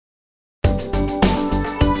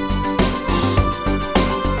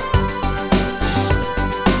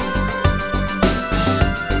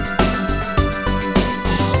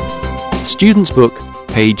Student's Book,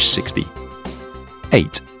 page 60.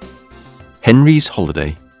 8. Henry's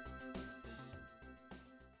Holiday.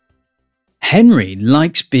 Henry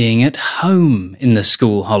likes being at home in the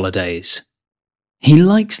school holidays. He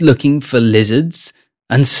likes looking for lizards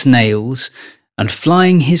and snails and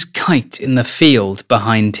flying his kite in the field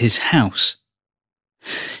behind his house.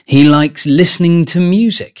 He likes listening to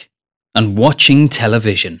music and watching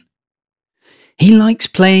television. He likes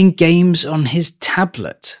playing games on his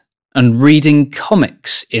tablet and reading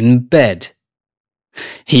comics in bed.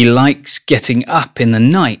 He likes getting up in the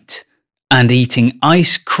night and eating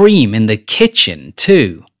ice cream in the kitchen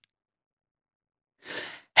too.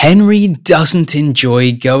 Henry doesn't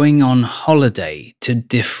enjoy going on holiday to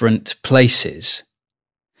different places.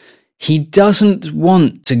 He doesn't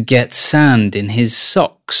want to get sand in his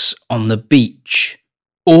socks on the beach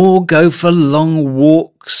or go for long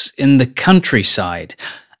walks in the countryside,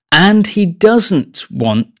 and he doesn't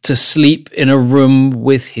want to sleep in a room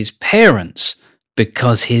with his parents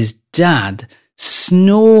because his dad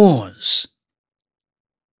snores.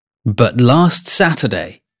 But last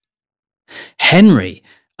Saturday, Henry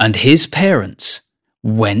and his parents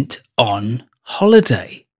went on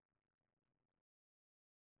holiday.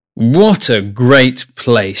 "What a great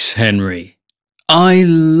place, Henry! I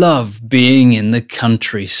love being in the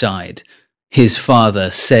countryside," his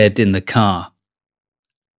father said in the car.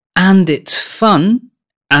 "And it's fun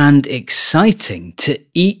and exciting to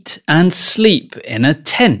eat and sleep in a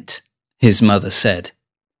tent," his mother said.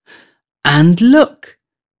 "And look,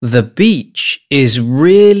 the beach is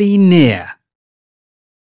really near."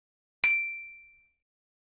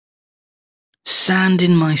 "Sand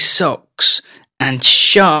in my socks and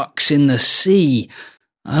sharks in the sea.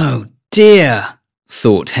 Oh dear,"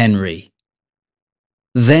 thought Henry.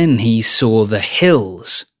 Then he saw the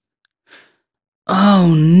hills.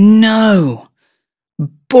 "Oh no,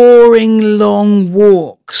 boring long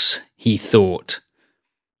walks," he thought.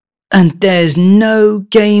 "And there's no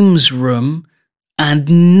games room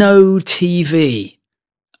and no TV.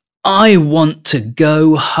 I want to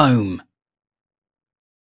go home."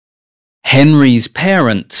 Henry's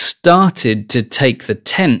parents started to take the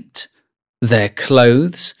tent, their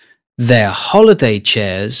clothes, their holiday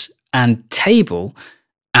chairs and table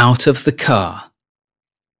out of the car.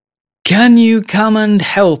 "Can you come and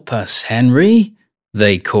help us, Henry?"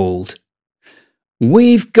 they called.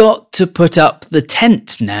 "We've got to put up the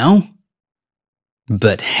tent now."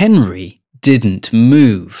 But Henry didn't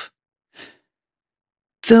move.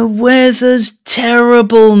 "The weather's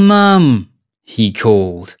terrible, Mum," he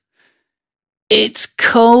called. "It's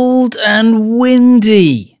cold and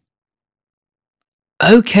windy."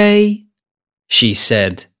 "Okay," she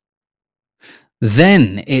said.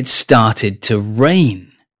 Then it started to rain.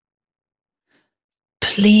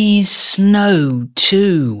 "Please snow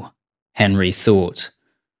too," Henry thought.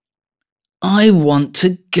 "I want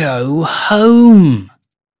to go home."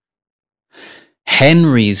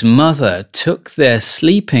 Henry's mother took their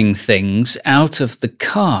sleeping things out of the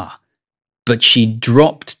car, but she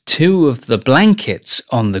dropped 2 of the blankets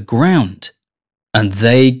on the ground, and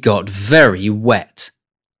they got very wet.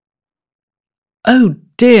 "Oh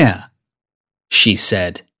dear," she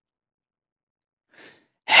said.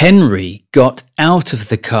 Henry got out of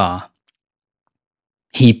the car.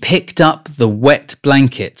 He picked up the wet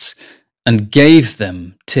blankets and gave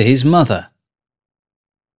them to his mother.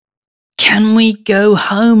 "Can we go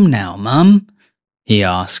home now, Mum?" he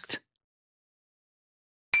asked.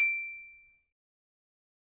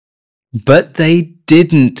 But they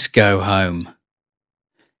didn't go home.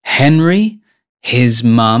 Henry, his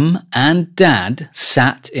mum and dad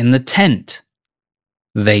sat in the tent.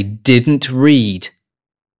 They didn't read.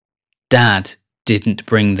 Dad didn't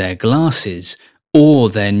bring their glasses or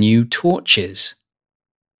their new torches.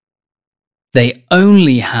 They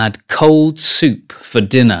only had cold soup for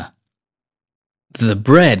dinner. The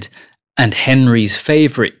bread and Henry's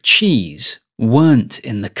favourite cheese weren't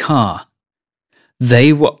in the car.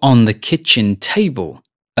 They were on the kitchen table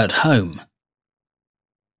at home.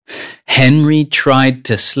 Henry tried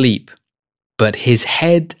to sleep, but his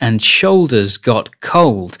head and shoulders got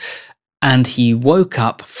cold, and he woke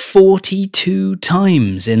up 42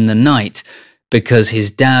 times in the night because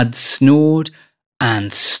his dad snored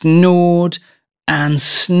and snored and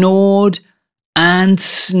snored and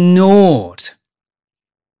snored.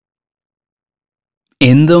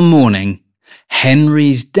 In the morning,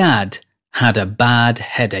 Henry's dad had a bad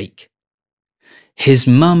headache. His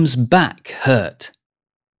mum's back hurt.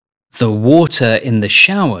 The water in the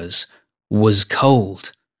showers was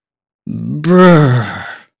cold. Brrr.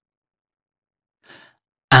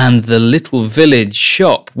 And the little village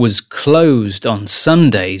shop was closed on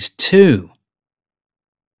Sundays too.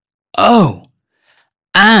 Oh,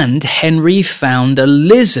 and Henry found a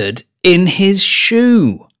lizard in his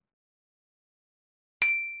shoe.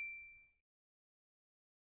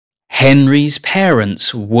 Henry's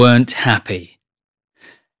parents weren't happy.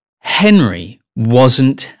 Henry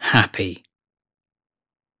wasn't happy.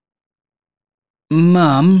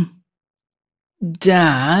 Mum,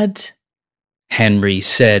 Dad, Henry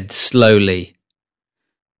said slowly,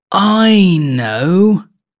 I know.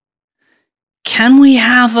 Can we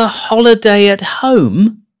have a holiday at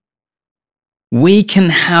home? We can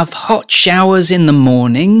have hot showers in the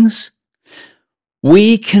mornings.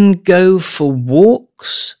 We can go for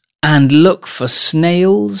walks and look for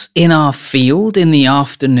snails in our field in the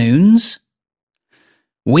afternoons.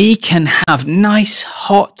 We can have nice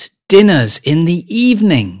hot dinners in the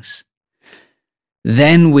evenings.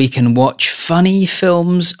 Then we can watch funny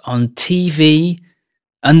films on TV,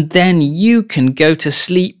 and then you can go to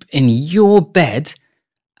sleep in your bed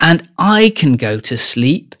and I can go to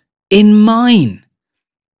sleep in mine.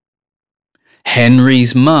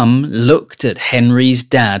 Henry's mum looked at Henry's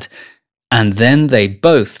dad, and then they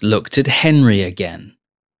both looked at Henry again.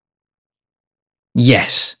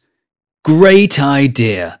 Yes, great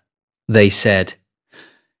idea, they said.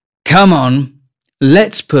 Come on,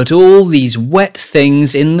 let's put all these wet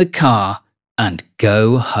things in the car and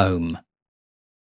go home.